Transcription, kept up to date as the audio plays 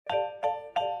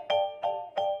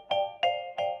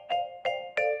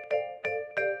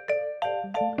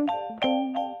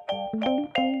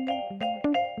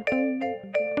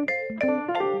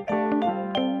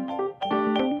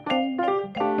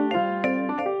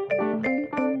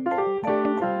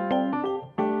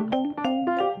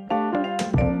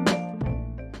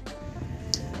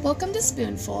Welcome to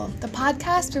Spoonful, the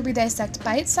podcast where we dissect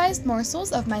bite-sized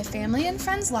morsels of my family and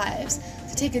friends' lives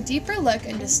to take a deeper look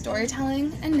into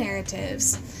storytelling and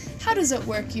narratives. How does it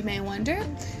work, you may wonder?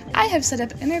 I have set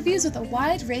up interviews with a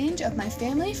wide range of my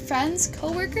family, friends,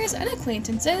 co-workers, and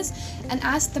acquaintances and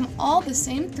asked them all the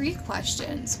same three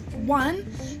questions. 1.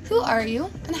 Who are you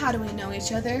and how do we know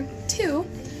each other? 2.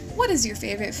 What is your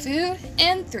favorite food?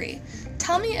 And 3.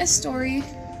 Tell me a story,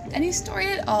 any story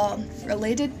at all,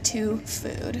 related to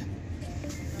food.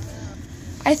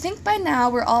 I think by now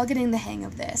we're all getting the hang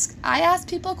of this. I ask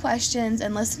people questions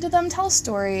and listen to them tell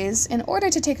stories in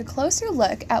order to take a closer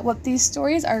look at what these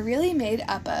stories are really made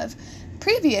up of.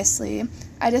 Previously,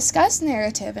 I discussed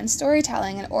narrative and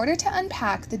storytelling in order to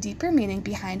unpack the deeper meaning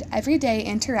behind everyday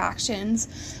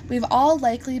interactions we've all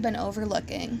likely been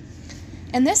overlooking.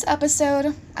 In this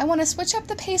episode, I want to switch up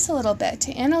the pace a little bit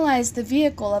to analyze the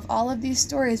vehicle of all of these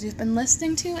stories we've been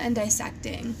listening to and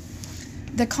dissecting.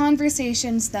 The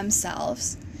conversations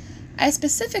themselves. I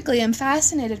specifically am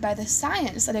fascinated by the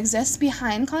science that exists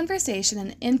behind conversation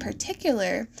and, in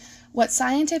particular, what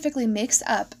scientifically makes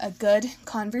up a good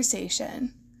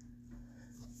conversation.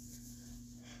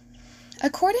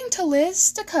 According to Liz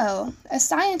Stacco, a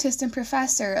scientist and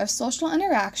professor of social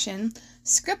interaction,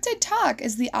 scripted talk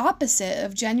is the opposite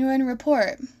of genuine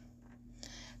rapport.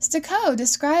 Stacco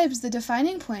describes the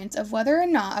defining points of whether or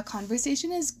not a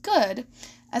conversation is good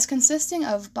as consisting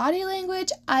of body language,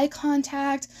 eye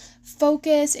contact,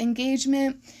 focus,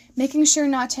 engagement, making sure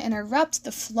not to interrupt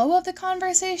the flow of the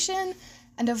conversation,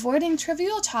 and avoiding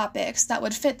trivial topics that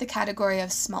would fit the category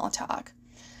of small talk.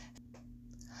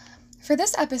 For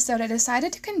this episode, I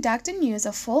decided to conduct and use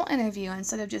a full interview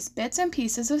instead of just bits and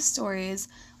pieces of stories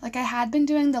like I had been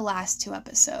doing the last 2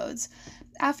 episodes.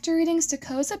 After reading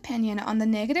Stacco's opinion on the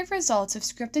negative results of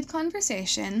scripted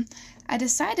conversation, I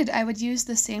decided I would use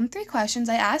the same 3 questions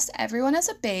I asked everyone as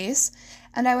a base,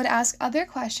 and I would ask other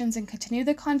questions and continue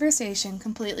the conversation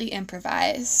completely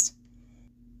improvised.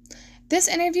 This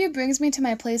interview brings me to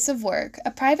my place of work,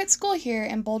 a private school here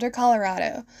in Boulder,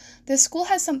 Colorado. This school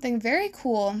has something very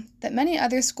cool that many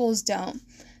other schools don't,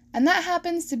 and that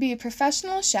happens to be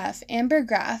professional chef Amber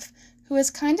Graff, who is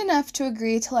kind enough to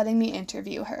agree to letting me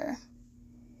interview her.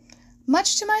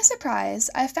 Much to my surprise,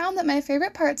 I found that my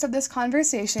favorite parts of this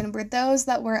conversation were those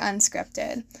that were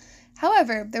unscripted.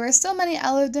 However, there were still many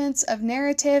elements of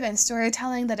narrative and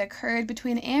storytelling that occurred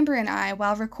between Amber and I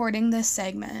while recording this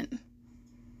segment.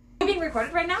 Are you being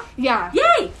recorded right now? Yeah.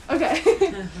 Yay! Okay.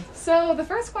 So the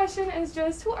first question is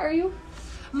just, who are you?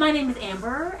 My name is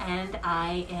Amber, and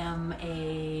I am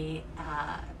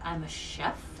I'm a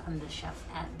chef. I'm the chef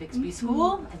at Bixby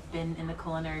School. I've been in the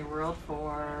culinary world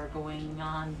for going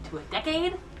on to a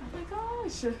decade. Oh my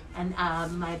gosh. And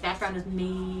my background is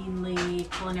mainly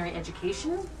culinary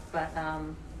education, but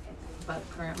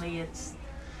currently it's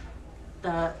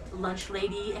the lunch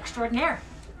lady extraordinaire.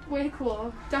 Way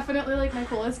cool. Definitely like my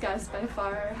coolest guest by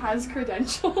far. Has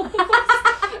credentials.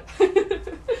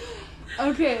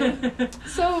 Okay.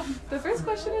 So the first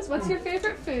question is, what's your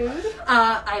favorite food?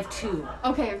 I have 2.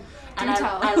 Okay. And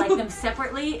I like them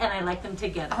separately and I like them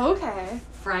together. Okay.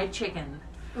 Fried chicken.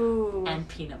 Ooh. And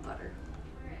peanut butter.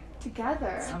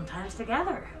 Together? Sometimes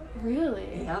together.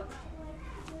 Really? Yep.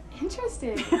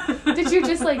 Interesting. Did you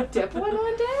just like dip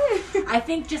one day? I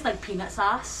think just like peanut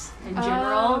sauce in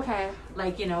general. Okay.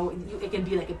 Like, it can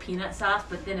be like a peanut sauce,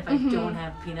 but then if I don't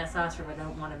have peanut sauce or if I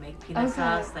don't want to make peanut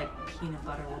sauce, like peanut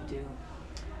butter will do.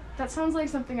 That sounds like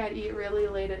something I'd eat really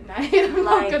late at night. I'm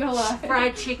not gonna lie.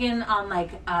 Fried chicken on like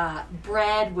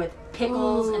bread with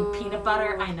pickles and peanut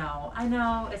butter. I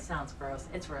know. It sounds gross.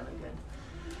 It's really good.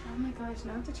 Oh my gosh,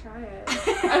 now I have to try it.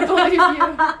 I believe you.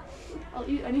 I'll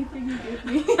eat anything you give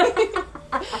me.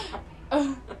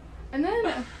 And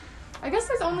then, I guess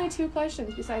there's only 2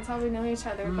 questions besides how we know each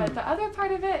other, but the other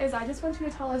part of it is I just want you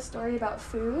to tell a story about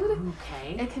food.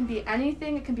 Okay. It can be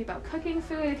anything. It can be about cooking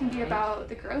food. It can be about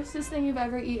the grossest thing you've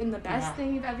ever eaten, the best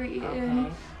thing you've ever eaten.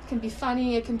 Okay. It can be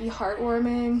funny. It can be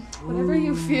heartwarming. Whatever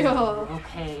you feel.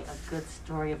 Okay, a good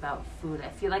story about food. I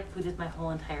feel like food is my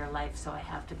whole entire life, so I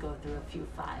have to go through a few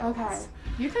files. Okay.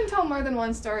 You can tell more than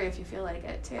one story if you feel like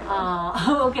it, too.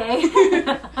 Okay.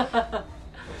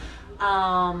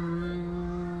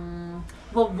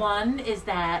 Well, one is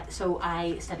that, so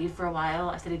I studied for a while.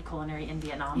 I studied culinary in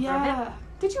Vietnam for a bit.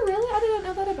 Did you really? I didn't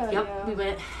know that about you. Yep,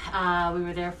 we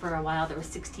were there for a while. There were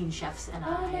 16 chefs and my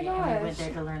and gosh. we went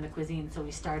there to learn the cuisine. So we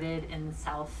started in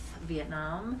South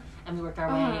Vietnam, and we worked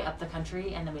our way up the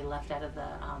country, and then we left out of the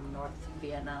North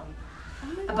Vietnam.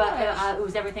 Oh my gosh. But it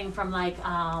was everything from like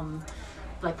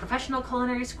like professional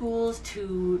culinary schools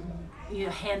to, you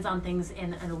know, hands-on things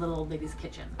in a little lady's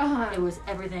kitchen. It was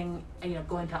everything, you know,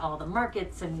 going to all the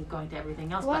markets and going to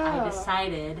everything else. Wow. But I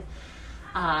decided,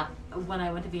 when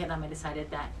I went to Vietnam, I decided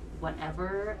that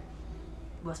whatever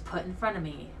was put in front of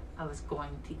me, I was going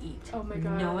to eat. Oh my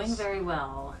gosh. Knowing very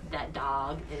well that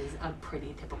dog is a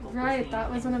pretty typical Right, cuisine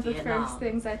that was in one of the Vietnam. first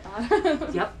things I thought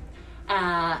of. Yep.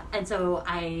 And so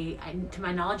I, to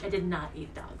my knowledge, I did not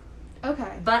eat dog.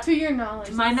 Okay. But to your knowledge.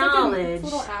 to my it's knowledge, like a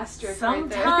little asterisk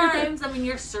sometimes, right I mean,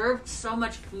 you're served so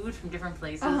much food from different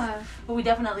places. there. But we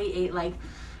definitely ate, like,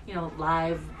 you know,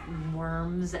 live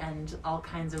worms and all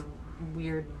kinds of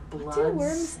weird bloods. What do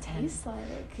worms and, taste like?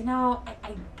 You know,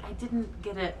 I didn't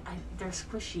get it. They're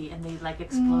squishy and they, like,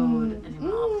 explode in your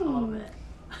mouth a little bit.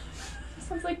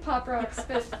 Sounds like Pop Rocks,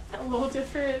 but a little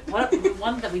different.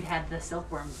 One that we had, the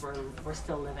silkworms were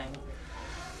still living.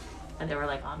 And they were,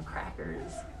 like, on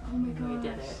crackers. Oh my when we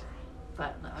did gosh. it.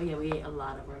 But, yeah, we ate a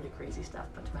lot of really crazy stuff.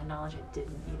 But to my knowledge, I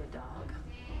didn't eat a dog.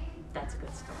 That's a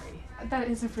good story. That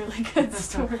is a really good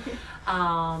story.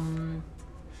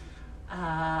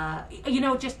 You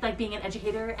know, just like being an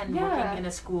educator and Yeah. working in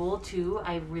a school too,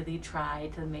 I really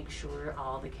try to make sure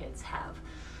all the kids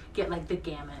get like the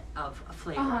gamut of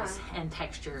flavors and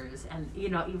textures, and you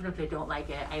know, even if they don't like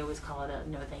it, I always call it a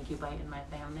no thank you bite in my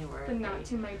family, where The not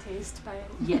to my taste bite.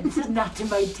 yeah, this is not to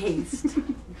my taste.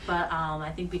 But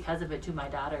I think because of it too, my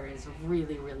daughter is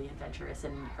really, really adventurous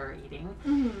in her eating.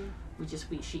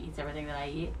 Mm-hmm. She eats everything that I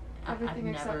eat. Everything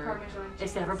except Parmesan cheese.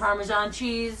 Except for Parmesan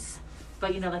cheese.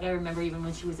 But, you know, like I remember even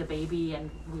when she was a baby and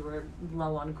we were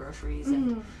low on groceries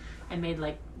and I made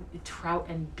like trout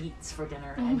and beets for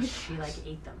dinner and she like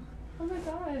ate them. Oh my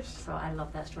gosh. So I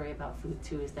love that story about food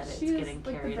too, is that it's She is getting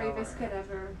like carried the bravest over. kid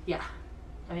ever. Yeah.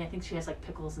 I mean, I think she has like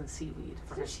pickles and seaweed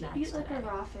for her Did she snacks eat like today. a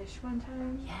raw fish one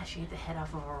time? Yeah, she ate the head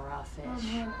off of a raw fish. Oh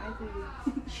man,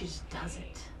 Ivy. She just does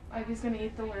it. Ivy's gonna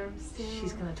eat the worms too.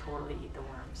 She's gonna totally eat the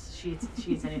worms. She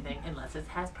eats anything unless it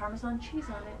has Parmesan cheese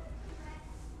on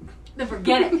it. Then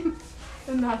forget it.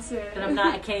 And that's it. Then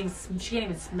she can't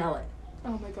even smell it.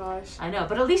 Oh my gosh. I know,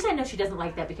 but at least I know she doesn't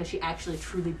like that because she actually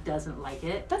truly doesn't like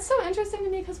it. That's so interesting to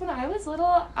me because when I was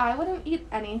little, I wouldn't eat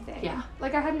anything. Yeah.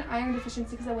 Like I had an iron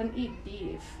deficiency because I wouldn't eat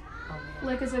beef. Oh man.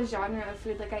 Like as a genre of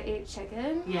food, like I ate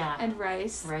chicken Yeah. and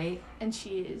rice Right? and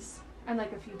cheese and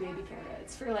like a few baby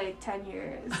carrots for like 10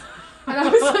 years. And I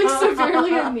was like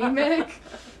severely anemic.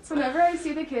 So whenever I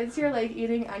see the kids here like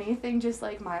eating anything just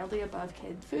like mildly above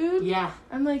kid food, Yeah.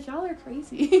 I'm like, y'all are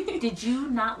crazy. Did you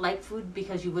not like food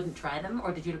because you wouldn't try them,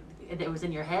 or it was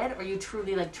in your head, or you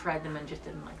truly like tried them and just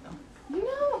didn't like them? You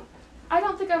know, I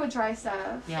don't think I would try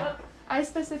stuff. Yeah. I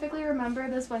specifically remember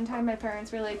this one time my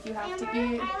parents were like, you have to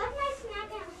eat. I left my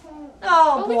snack at home.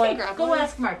 Oh, Oh, we boy. can grab Go one.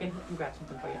 ask Mark and grab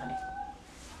something for you, honey.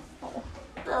 Oh.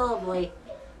 Oh boy.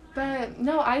 But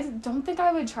no, I don't think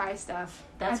I would try stuff.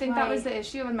 That's I think that why- was the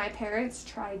issue, and my parents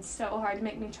tried so hard to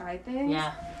make me try things.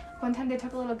 Yeah. One time they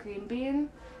took a little green bean,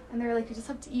 and they were like, you just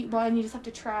have to eat one, you just have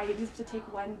to try, you just have to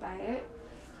take one bite.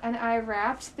 And I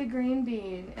wrapped the green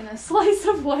bean in a slice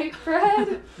of white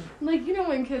bread. Like, you know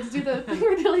when kids do the thing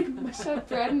where they like mush up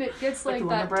bread and it gets Like like the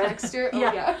Wonder that Bread? texture? Oh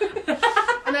Yeah.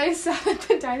 yeah. And I sat at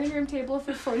the dining room table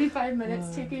for 45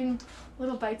 minutes taking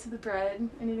little bites of the bread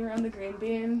and eating around the green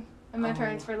bean. And my Oh.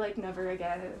 parents were like, never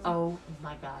again. Oh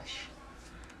my gosh.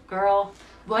 Girl.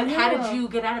 How know. did you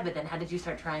get out of it then? How did you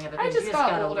start trying other I things? just You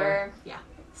got older. Yeah.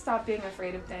 Stop being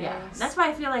afraid of things. Yeah. That's why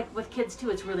I feel like with kids too,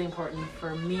 it's really important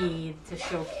for me to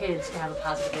show kids to have a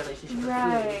positive relationship with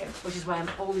Right. food, which is why I'm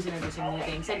always introducing new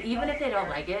things. And even if they don't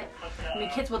like it, I mean,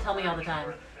 kids will tell me all the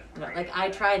time, you know, like, I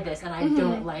tried this and I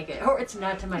don't like it, or it's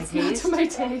not to my It's taste. not to my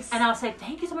taste. And I'll say,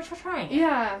 thank you so much for trying it.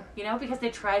 Yeah. You know, because they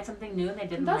tried something new and they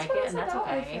didn't That's like what it, it's and that's about,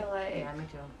 I okay. feel like. Yeah, me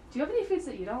too. Do you have any foods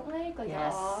that you don't like? Like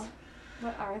Yes. at all?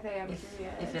 What are they? I'm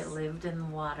curious. If it lived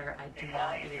in water, I do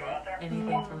not eat it.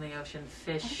 Anything from the ocean,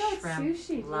 fish, What about shrimp, sushi?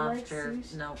 Do you like lobster.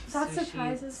 sushi? No, That sushi,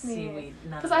 surprises me. seaweed,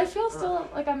 none Because of I it. feel Ugh. still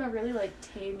like I'm a really like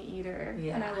tame eater,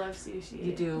 and I Yeah. love sushi.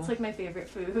 You do. It's like my favorite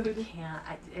food. Can't.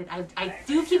 I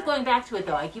do keep going back to it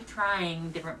though. I keep trying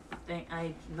different things.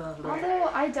 Although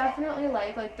I definitely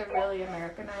like the really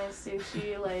Americanized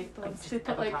sushi, like the ones they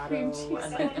put like cream cheese and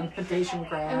on. like imitation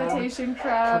crab. Imitation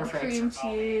crab, Perfect. cream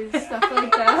cheese, stuff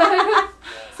like that.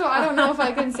 So I don't know if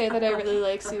I can say that I really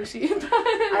like sushi.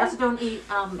 I also don't eat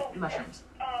mushrooms.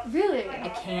 Really? I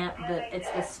can't. It's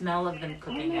the smell of them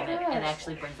cooking my in it. It gosh.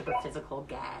 actually brings up a physical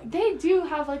gag. They do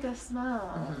have like a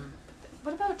smell. Mhm.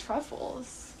 What about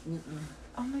truffles? Mm-mm.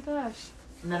 Oh my gosh.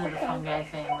 None of the Okay. fungi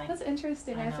family. That's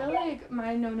interesting. I I feel know. like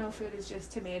my no food is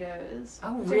just tomatoes.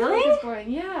 Oh, which I feel like really? is boring.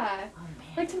 Yeah. Oh man.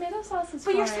 Like tomato sauce is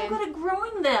But fine. you're so good at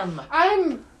growing them.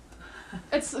 I'm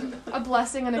a It's a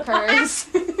blessing and a curse.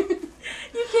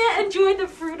 You can't enjoy the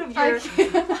fruit of your... I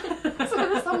can't. So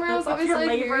the summer I was always your like,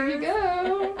 labors. here you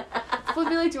go. People would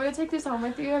be like, do you want to take this home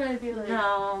with you? And I'd be like,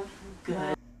 No.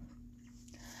 Good.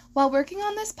 While working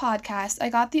on this podcast, I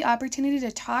got the opportunity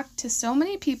to talk to so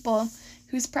many people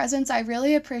whose presence I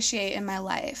really appreciate in my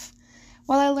life.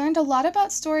 While I learned a lot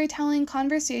about storytelling,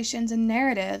 conversations, and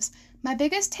narratives, my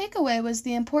biggest takeaway was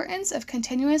the importance of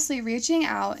continuously reaching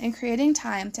out and creating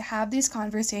time to have these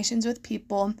conversations with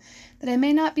people that I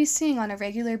may not be seeing on a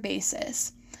regular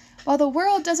basis. While the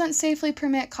world doesn't safely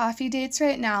permit coffee dates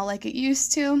right now like it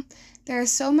used to, there are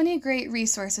so many great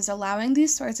resources allowing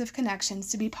these sorts of connections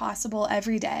to be possible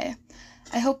every day.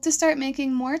 I hope to start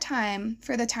making more time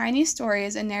for the tiny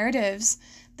stories and narratives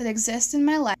that exist in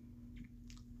my life.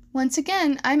 Once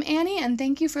again, I'm Annie, and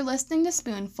thank you for listening to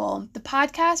Spoonful, the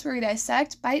podcast where we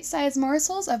dissect bite-sized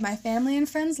morsels of my family and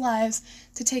friends' lives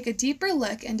to take a deeper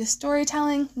look into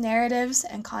storytelling, narratives,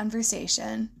 and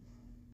conversation.